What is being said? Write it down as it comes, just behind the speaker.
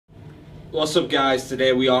What's up guys,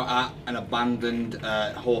 today we are at an abandoned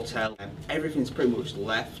hotel. Everything's pretty much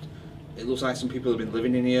left. It looks like some people have been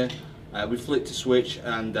living in here. We flicked a switch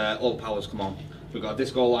and all the power's come on. We've got a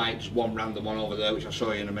disco light, just one random one over there which I'll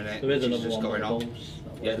show you in a minute. There is another just one going with on. bulbs.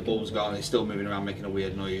 Yeah, the bulb's gone, it's still moving around making a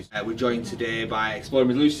weird noise. We're joined today by Exploring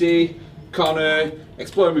with Lucy, Connor,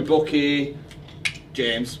 Exploring with Bucky,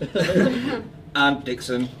 James and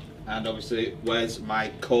Dixon. And obviously, where's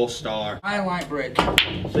my co-star? I like brick.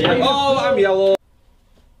 So yeah, oh, I'm yellow.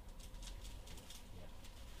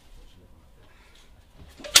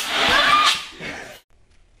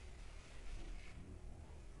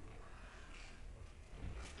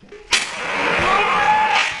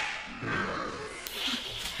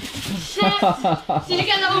 Shit! Did you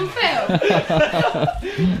get that on film?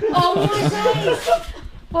 Oh my days!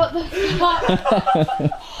 What the fuck?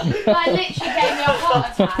 That literally gave me a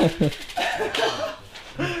heart attack.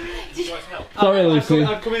 sorry, Lucy.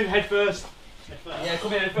 I've come in head first. Yeah,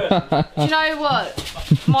 come in head first. Do you know what?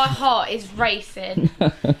 My heart is racing.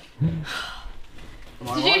 Did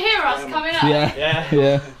you hear us coming up?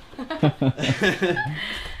 Yeah.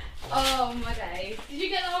 Oh my days. Did you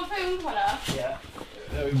get that on film, Connor? Yeah.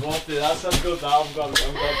 No, we both did. That sounds good now. I'm glad.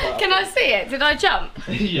 Can I see it? Did I jump?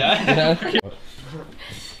 Yeah.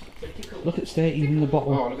 Look at state, even the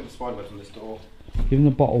bottle. Oh, look at the spider web from this door. Even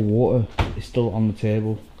the bottle of water is still on the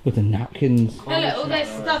table with the napkins. Look, all their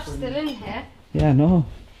stuff's still in here. Yeah, no.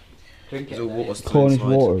 Drink it. Cornish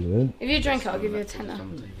water, is it? If you drink it, I'll give you a tenner.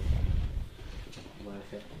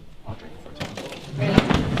 We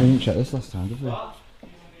didn't check this last time, did we?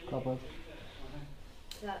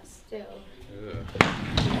 That's still.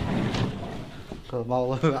 Got them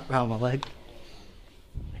all around my leg.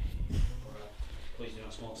 Please do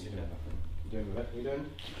not smoke cigarette. What are you doing?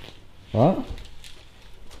 What?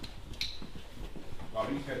 Right,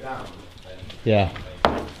 we need to go down. Yeah.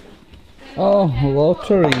 Oh, hello,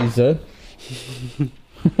 Teresa.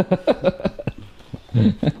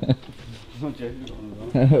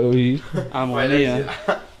 How are you? I'm right here.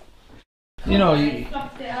 You know,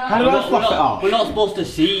 How do I fluff it off? we're not supposed to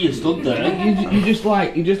see you stood there. You just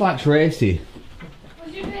like Tracy.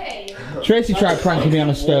 What'd you be? Tracy tried pranking me on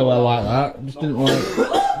a stairwell like that. It just didn't work.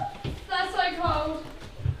 That's so cold.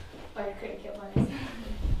 Oh, you couldn't kill mine.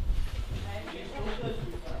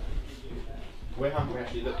 Where haven't we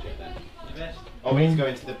actually looked yet then? Oh, we need to go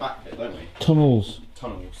into the back bit, don't we? Tunnels.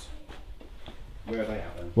 Tunnels. Where are they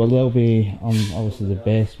at then? Well, they'll be on obviously the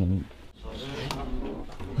basement.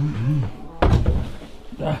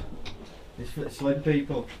 It's for the slim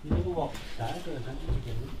people.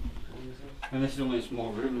 And this is only a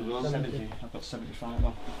small room as well. 70. I've got 75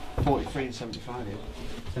 on. 43 and 75 here.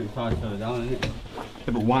 75 further down, isn't it?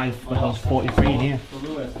 Yeah, but why the hell's 43 in here?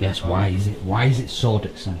 Yes, why is it? Why is it so,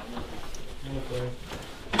 Dixon?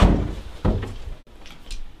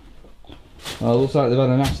 Oh, looks like they've had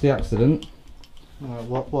a nasty accident.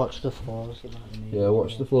 Watch the floors. Yeah,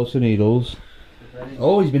 watch the floors for needles.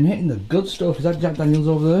 Oh, he's been hitting the good stuff. Is that Jack Daniels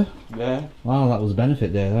over there? Yeah. Wow, that was a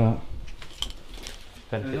benefit day, that.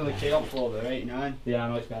 There's another key on floor there, 89. Yeah, I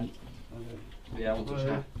know it's bent. Yeah, we'll touch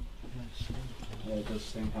that. Yeah, it does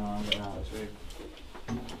stink around it now, it's weird.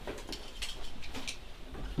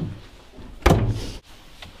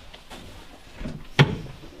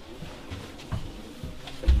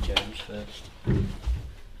 James first.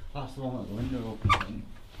 That's the one with the window open.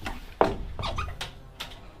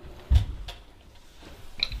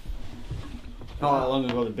 Not that long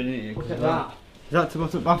ago they've been in here. Look at that. Is that to go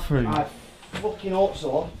to the bathroom? I fucking hope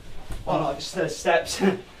so. Oh no, it's the steps.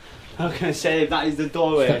 I was going to say that is the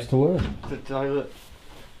doorway. Steps to where? The toilet.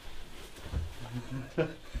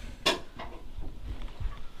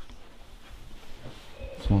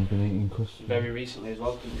 Someone's been eating custard. Very recently as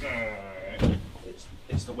well.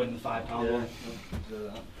 It's the win the £5 one.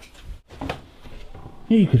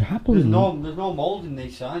 Yeah, you could happily. There's no mould in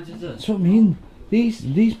these sides, is there? That's what I mean.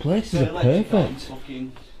 These places are perfect.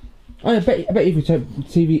 Oh, I bet if we turn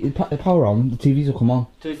the power on, the TVs will come on.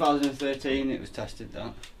 2013 it was tested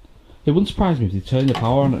that. It wouldn't surprise me if they turned the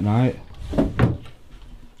power on at night.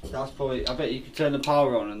 That's probably, I bet you could turn the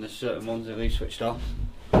power on and there's certain ones that leave switched off.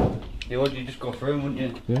 You would, you just go through them, wouldn't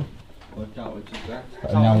you? Yeah. Worked out which is that.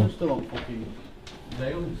 And now- I'm still on fucking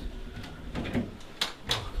railings.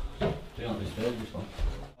 Do not disturb this one.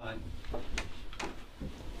 Right.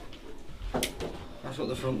 That's what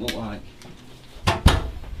the front looked like.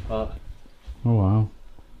 Oh wow.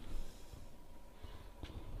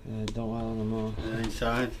 Yeah, don't well on the more.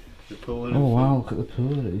 Inside, the pool and Oh wow, look at the pool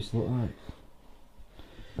that it used to look like.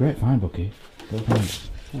 Great find, Bucky. Great find.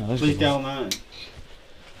 Yeah, please down mine.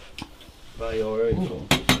 By your age.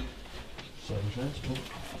 So interesting.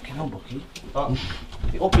 Fucking hell, Bucky.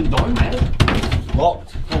 It up and down, mate.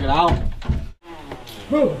 Locked. Take it out.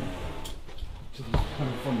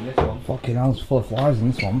 Fucking hell, it's full of flies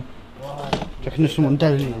in this one. Do you reckon there's someone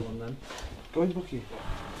dead in here? Go in, Bucky.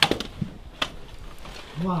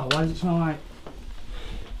 Wow, why does it smell like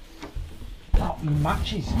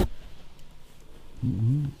matches?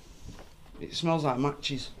 It smells like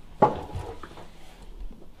matches. Oh,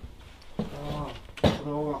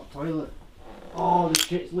 that toilet. Oh, the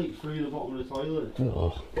shit's leaked through the bottom of the toilet.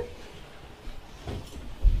 Oh.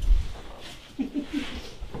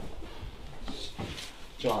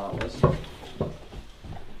 Jar that was.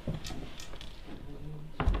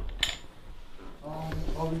 Oh,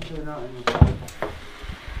 we turn out in the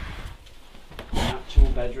actual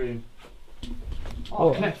bedroom.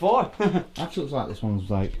 Oh, Connect 4. Actually looks like this one's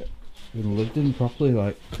like been lived in properly,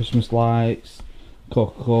 like Christmas lights,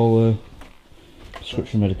 Coca-Cola,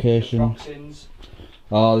 prescription medication. Toxins.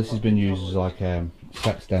 Oh, this has been used as like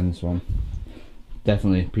sex den, this one.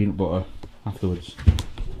 Definitely peanut butter afterwards.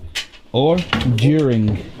 Or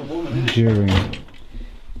during. During.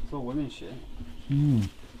 It's all women's shit. Mm.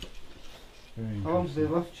 How long's they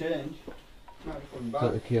left change? Might be coming Is back.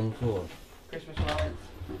 that the key on the floor? Christmas lights.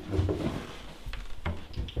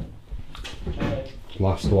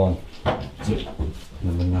 Last one.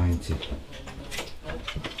 Number 90.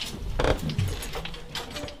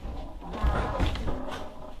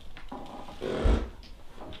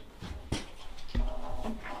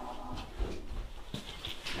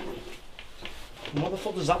 What the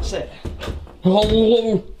fuck does that say?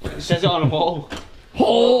 Hold It says it on a wall.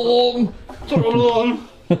 on!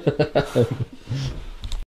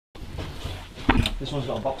 This one's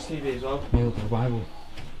got a box TV as well. Look at the Bible.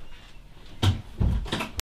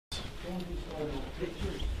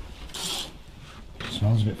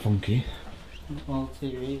 Smells a bit funky. Well,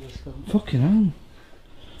 TV, let's go. Fucking hell.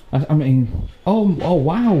 I mean, oh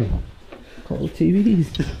wow. Got all the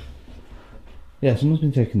TVs. Yeah, someone's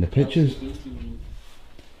been taking the pictures.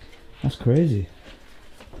 That's crazy.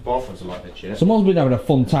 The bathrooms are like that shit. Someone's been having a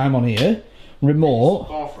fun time on here. Remote,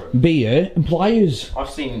 Bathroom. beer, and pliers.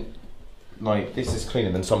 I've seen, like, this is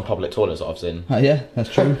cleaner than some public toilets that I've seen. Yeah, that's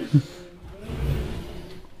true.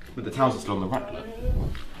 But the towels are still on the rack, look.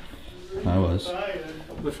 I was.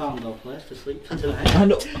 We found our place to sleep tonight. I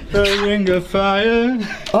know. A ring of fire.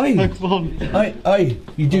 Oi,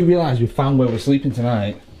 you do realise we found where we're sleeping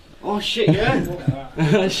tonight? Oh shit,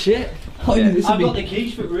 yeah. Shit. Oh, yeah, I've got the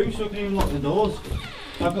keys for the room, so I can even lock the doors.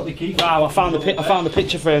 I've got the key. Wow, I found the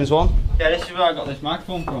picture frames one. Yeah, this is where I got this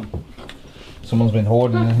microphone from. Someone's been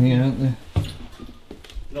hoarding it here, haven't they?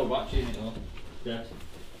 No battery in it though. Yes.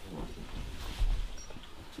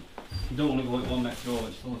 You don't want to go in one next door,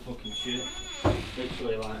 it's full of fucking shit.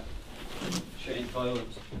 Literally like shit in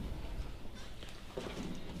toilets.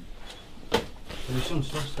 There's some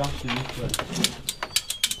stuff stashed in this place.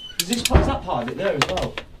 Is that part of it there as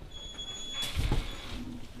well?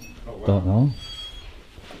 Oh, wow. Don't know.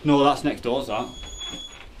 No, that's next door's that.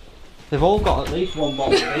 They've all got at least one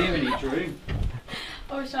bottle of beer in each room.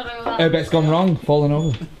 I wish I knew that. I bet it's gone wrong, falling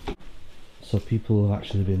over. So people have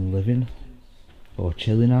actually been living or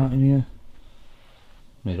chilling out in here.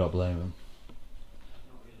 I don't blame them.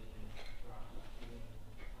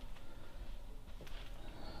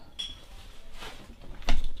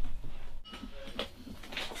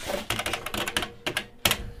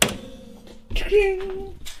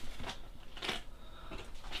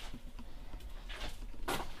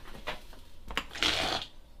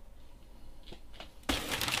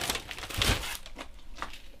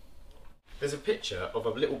 There's a picture of a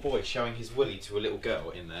little boy showing his willy to a little girl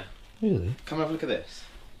in there. Really? Come have a look at this.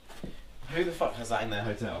 Who the fuck has that in their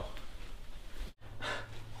hotel?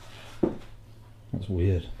 That's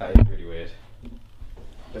weird. That is really weird.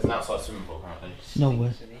 There's an outside swimming pool apparently. No way.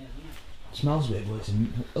 It smells weird, but it's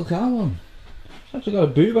in... Look at that one. It's actually got a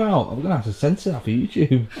boob out. I'm gonna have to censor that for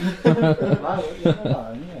YouTube.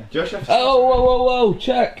 Oh, whoa,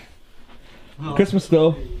 check. Oh. Christmas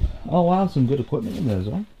stuff. Oh wow, some good equipment in there as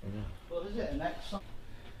well. What is it? An X?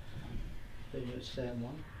 Maybe it's the same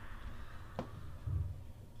one.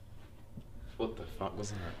 What the fuck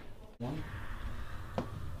was that? One.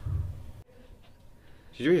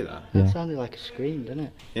 Did you hear that? Yeah. That sounded like a scream, didn't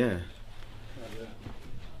it? Yeah.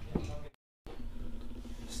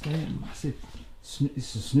 Stay massive.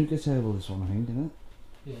 It's a snooker table, this one, I think, isn't it?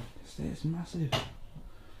 Yeah. It's massive.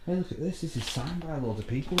 Hey, look at this. This is signed by loads of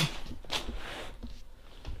people.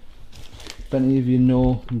 If any of you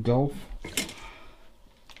know golf,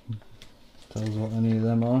 tell us what any of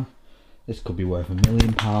them are. This could be worth £1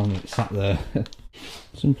 million. It's sat there.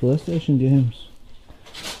 Some PlayStation games.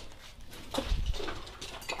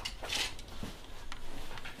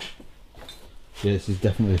 Yeah, this is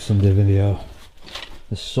definitely a Sunday video.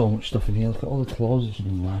 There's so much stuff in here. Look at all the clothes that's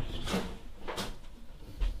been left.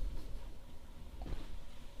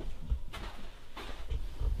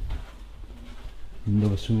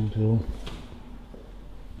 Another swimming pool.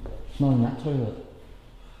 Not in that toilet.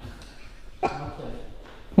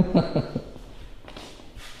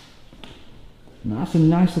 Now, that's a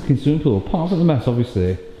nice looking swimming pool. Apart from the mess,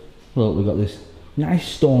 obviously. Look, we've got this nice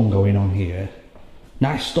stone going on here.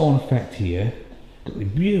 Nice stone effect here. Got the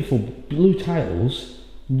beautiful blue tiles.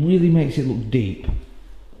 Really makes it look deep.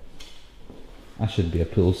 I should be a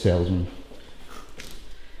pool salesman.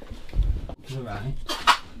 To the right.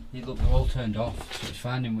 You look, they're all turned off, so it's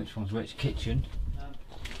finding which one's which. Kitchen,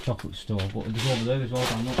 chocolate store, but there's over there as well,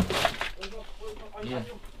 down look. Yeah.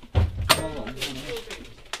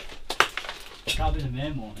 That'll be the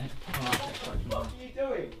main one, eh? What are you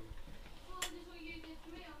doing?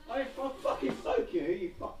 I'm fucking soaking you,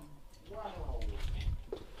 you fucking. Wow.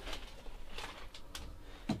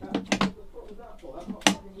 What the fuck was that for? That's not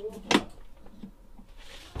fucking water.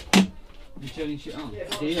 You turning shit on?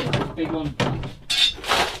 Yeah, Here, this big one.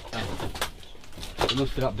 It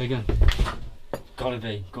must be that big one. Gotta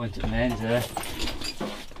be going to the mains there.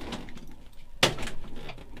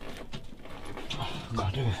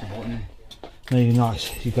 Gotta do it. Button. No, you're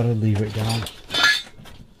not. You've got to leave it down.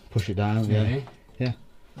 Push it down, yeah. Really? Yeah.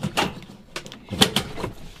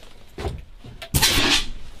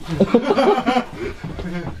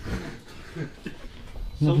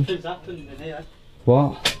 Something's happened in here.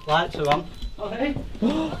 What? Lights are on. Oh, hey.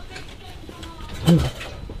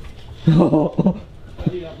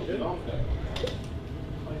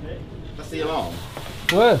 That's the alarm.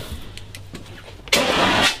 Where?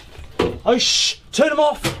 Oh, shh! Turn them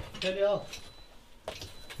off! Turn it off.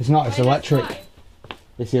 It's not, it's electric.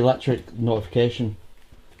 It's the electric notification.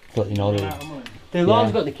 To let you know that. The alarm's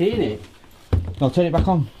Yeah. got the key in it. No, turn it back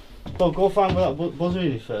on. Well, go find where that buzzer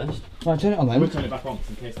is first. Right, turn it on We'll then. turn it back on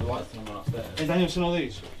in case the lights turn on upstairs. Has anyone seen all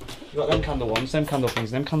these? You got them candle ones, them candle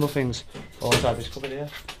things. All inside this cupboard here.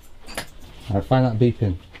 Alright, find that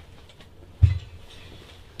beeping.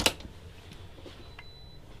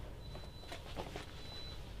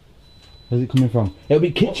 Where's it coming from? It'll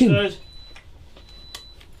be kitchen. Upstairs.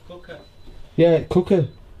 Cooker. Yeah, cooker.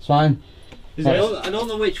 It's fine. Is Right. it? I don't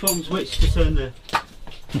know which one's which to turn the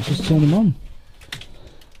Let's just turn them on.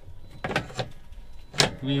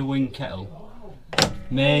 rear wing kettle.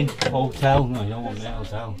 Main hotel. No, you don't want main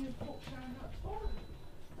hotel.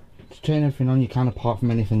 Just turn everything on you can, apart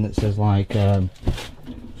from anything that says like Swap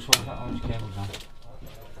that orange cable down.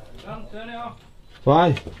 Don't turn it off.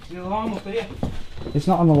 why? The alarm up here. It's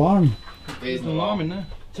not an alarm. There's an alarm in there.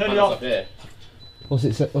 Turn it off. Up here. What's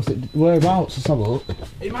it whereabouts? Let's have a look.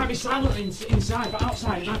 It might be silent inside, but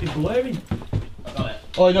outside it might be blaring. I got it.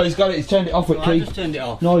 Oh no, he's got it, he's turned it off with I key. just turned it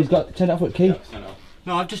off. No, he's got turned it off with key. Yeah, turn it off.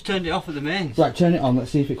 No, I've just turned it off at the mains. Right, turn it on, let's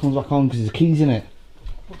see if it comes back on, because there's keys in it.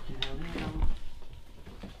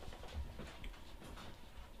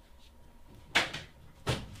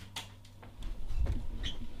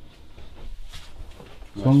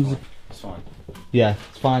 As long as It's fine. yeah,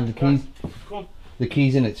 it's fine. The keys, Come on. the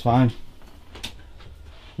keys in it's fine.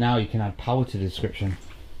 Now you can add power to the description.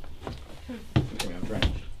 I'm drenched.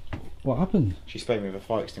 What happened? She sprayed me with a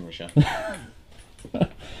fire extinguisher.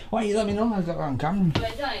 Why you let me know? I got that on camera.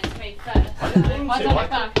 But don't it's me first. If I turn it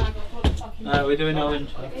back, I got put the fucking. We're doing orange.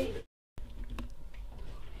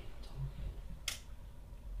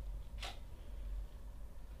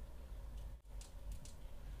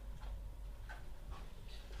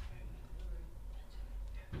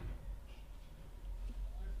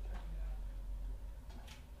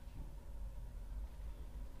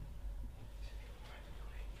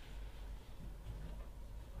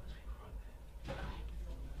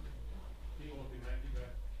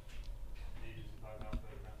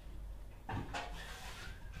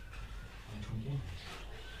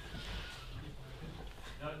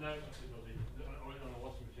 No, I said no, I went on a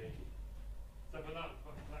washing machine. So for that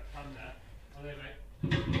can there, oh there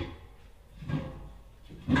mate.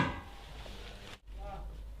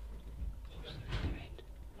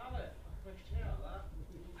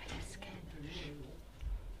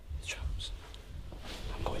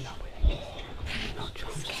 I'm going that way. Not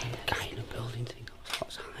drums. Guy in a building thing.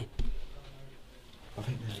 What's high? I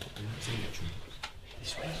think they're saying the truth.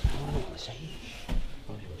 This way. I don't know what they're saying.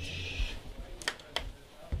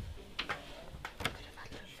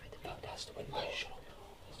 That's the window. Shut up.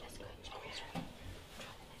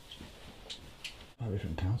 Oh,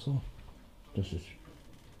 different council. Just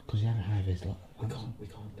because he had a high vis. We can't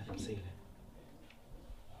let them see it.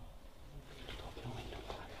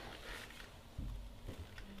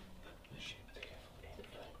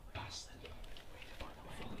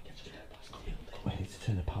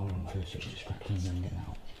 first, so it's distracting and then get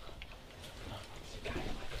out.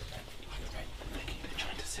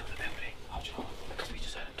 Trying to seal the building. How do you know? Because we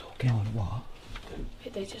just heard them talking. Get on, what?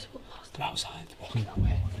 They just walked past. They're outside, walking that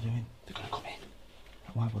way. What are they doing? They're gonna come in.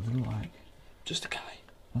 Why? What do they look like? Just a guy.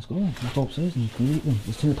 Let's go. Let's go upstairs and you can meet them.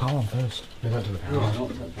 Let's turn the power on first. We don't do the power. No, not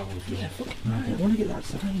the power. Yeah, fucking right. I want to get that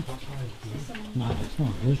sign. No, it's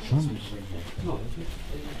not. There's tramps. No, the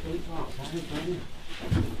police are outside.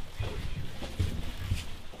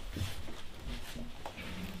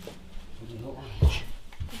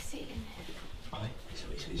 They're sitting there. Aye, it's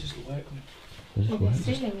just the work. They're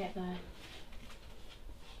stealing it though. And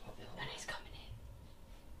he's coming in.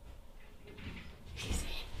 He's in.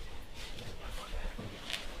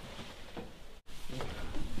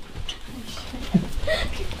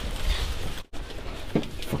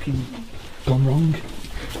 Fucking gone wrong.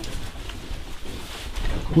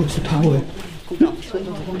 Where's the power?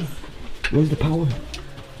 Where's the power?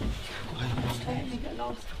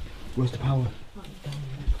 Where's the power?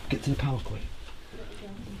 Get to the power quick.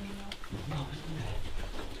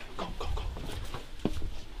 Go, go, go.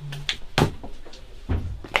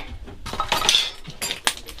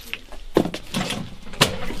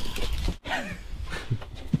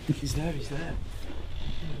 He's there, he's there.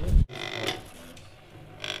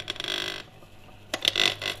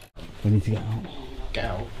 We need to get out. Get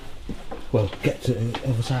out. Well, get to the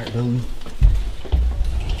other side of the building.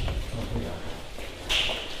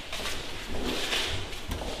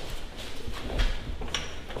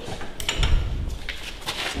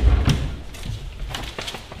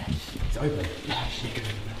 It's open.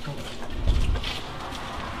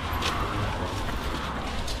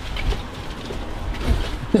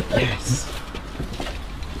 Yes.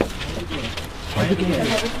 Fire brigade!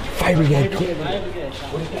 Fire brigade! Quick.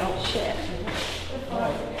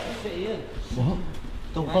 What?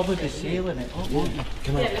 They'll probably be sealing it up, won't they?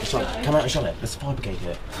 Come out and shut it. There's a fire brigade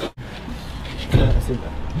here.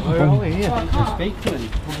 Where are we here? We'll speak to him.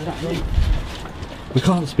 We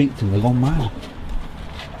can't speak to them, they're gone mad.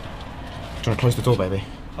 Do you want to close the door, baby?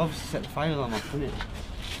 Obviously set the fire alarm off, didn't it?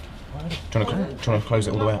 Do you want to close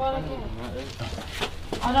it all the way up?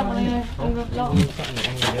 I don't want to go over block.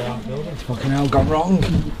 Fucking hell, gone wrong.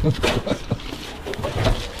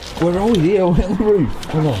 Where are we here? We're on the roof.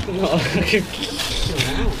 Come on.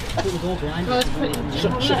 Shut the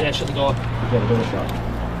door. Get the door shut.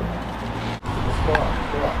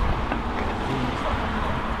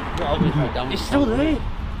 It's still there.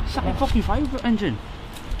 It's like a fucking fire engine.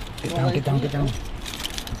 Get down, get down, get down.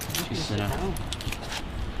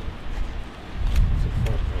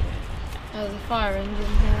 There's a fire engine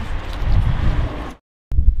here.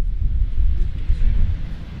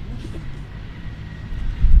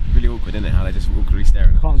 Really awkward, isn't it? How they just awkwardly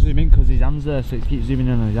staring at Can't zoom in because his hand's there, so it keeps zooming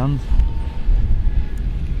in on his hands.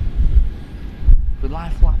 We lie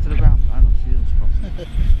flat to the ground, I don't see us properly.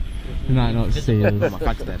 You might not see us. My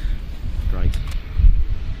bag's dead. Great.